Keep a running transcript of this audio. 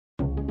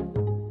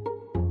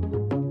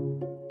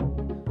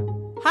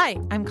Hi,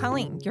 I'm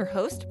Colleen, your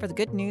host for the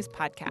Good News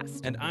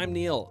Podcast. And I'm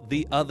Neil,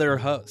 the other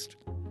host.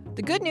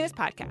 The Good News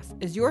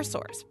Podcast is your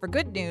source for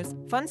good news,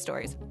 fun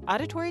stories,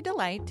 auditory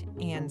delight,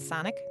 and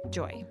sonic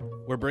joy.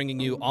 We're bringing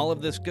you all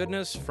of this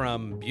goodness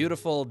from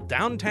beautiful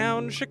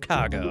downtown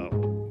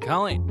Chicago.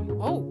 Colleen.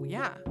 Oh,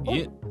 yeah.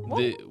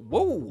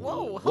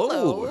 Whoa,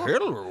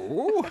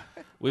 hello.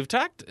 We've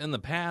talked in the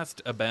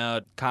past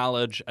about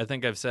college. I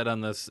think I've said on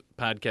this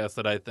podcast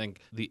that I think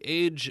the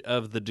age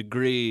of the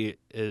degree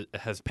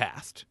has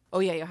passed. Oh,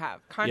 yeah, you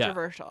have.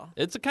 Controversial.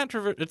 Yeah. It's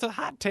a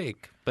hot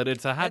take, but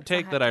it's a hot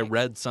take that I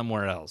read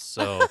somewhere else.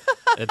 So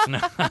it's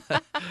not.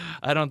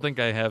 I don't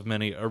think I have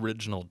many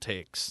original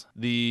takes.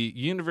 The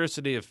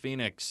University of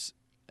Phoenix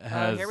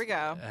has here we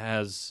go.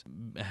 Has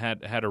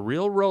had a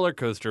real roller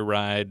coaster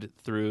ride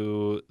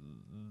through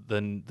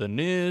the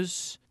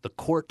news, the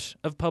court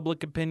of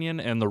public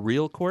opinion, and the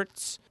real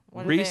courts.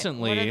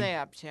 Recently, what are they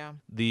up to?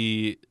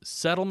 The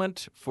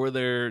settlement for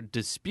their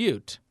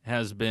dispute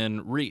has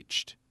been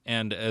reached.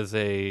 And as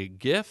a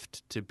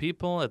gift to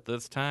people at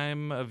this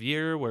time of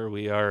year where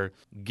we are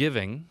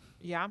giving,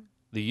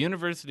 the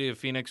University of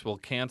Phoenix will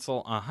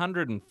cancel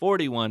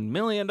 $141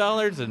 million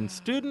in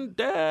student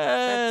debt.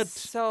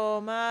 That's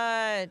so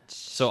much.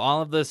 So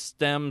all of this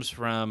stems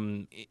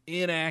from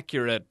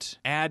inaccurate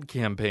ad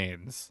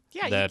campaigns.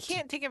 Yeah, you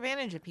can't take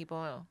advantage of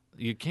people.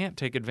 You can't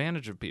take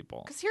advantage of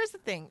people. Because here's the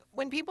thing.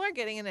 When people are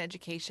getting an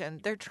education,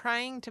 they're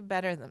trying to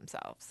better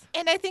themselves.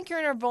 And I think you're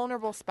in a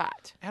vulnerable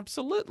spot.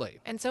 Absolutely.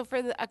 And so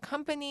for a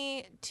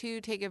company to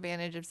take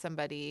advantage of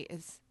somebody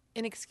is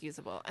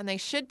inexcusable. And they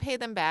should pay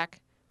them back.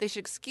 They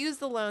should excuse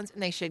the loans,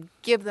 and they should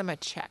give them a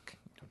check.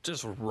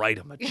 Just write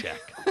them a check.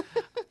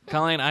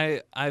 Colleen,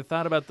 I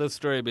thought about this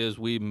story because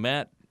we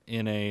met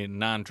in a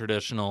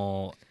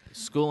non-traditional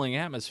schooling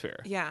atmosphere.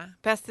 Yeah.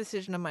 Best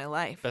decision of my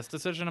life. Best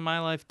decision of my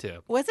life,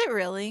 too. Was it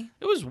really?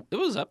 It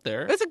was up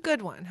there. It was a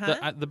good one,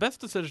 huh? The best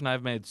decision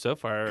I've made so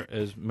far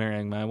is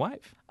marrying my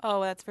wife.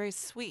 Oh, that's very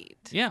sweet.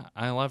 Yeah,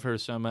 I love her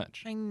so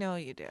much. I know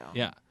you do.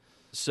 Yeah.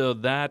 So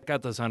that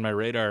got this on my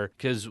radar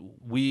because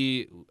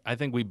I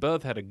think we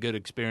both had a good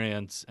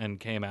experience and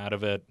came out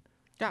of it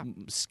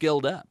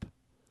skilled up.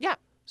 Yeah.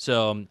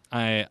 So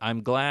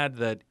I'm glad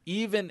that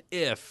even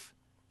if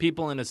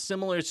people in a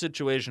similar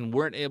situation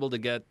weren't able to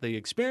get the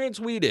experience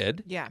we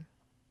did,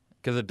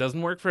 because it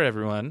doesn't work for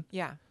everyone,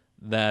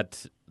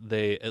 that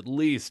they at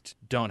least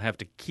don't have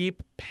to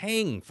keep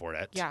paying for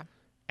it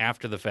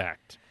after the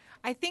fact.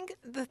 I think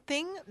the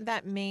thing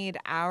that made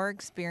our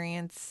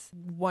experience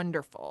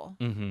wonderful,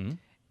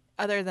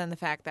 other than the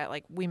fact that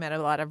we met a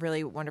lot of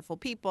really wonderful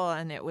people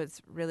and it was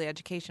really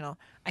educational,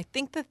 I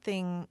think the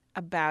thing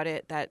about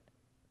it that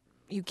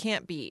you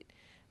can't beat,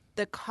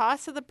 the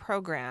cost of the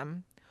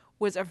program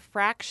was a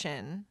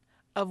fraction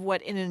of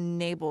what it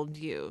enabled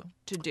you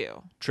to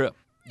do. True.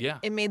 Yeah.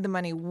 It made the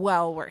money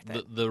well worth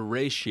it. The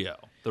ratio.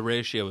 The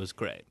ratio is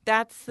great.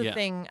 That's the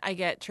thing I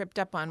get tripped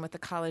up on with the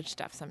college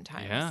stuff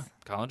sometimes. Yeah.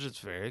 College is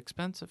very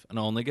expensive and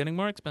only getting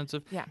more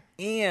expensive. Yeah.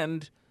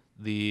 And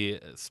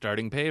the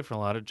starting pay for a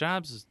lot of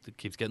jobs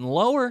keeps getting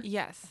lower.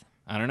 Yes.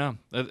 I don't know.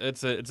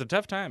 It's a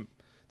tough time.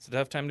 It's a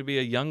tough time to be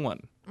a young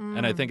one.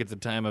 And I think it's a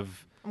time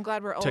of I'm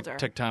glad we're older.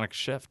 Tectonic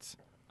shifts.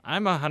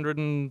 I'm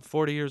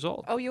 140 years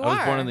old. Oh, you are? I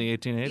was born in the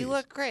 1880s. You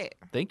look great.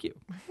 Thank you.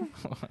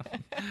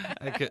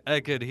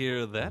 I could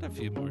hear that a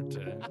few more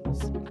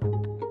times.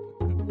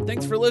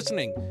 Thanks for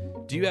listening.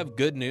 Do you have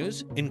good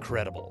news?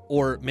 Incredible.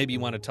 Or maybe you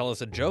want to tell us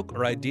a joke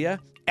or idea?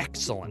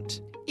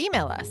 Excellent.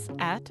 Email us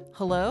at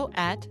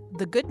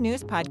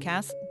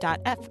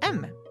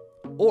hello@thegoodnewspodcast.fm.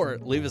 Or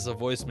leave us a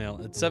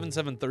voicemail at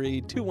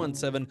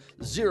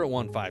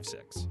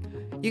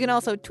 773-217-0156. You can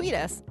also tweet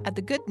us at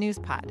The Good News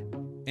Pod.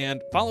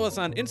 And follow us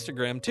on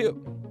Instagram,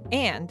 too.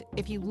 And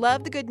if you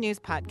love the Good News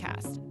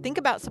Podcast, think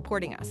about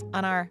supporting us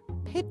on our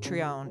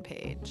Patreon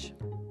page.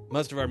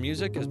 Most of our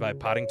music is by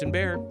Poddington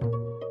Bear.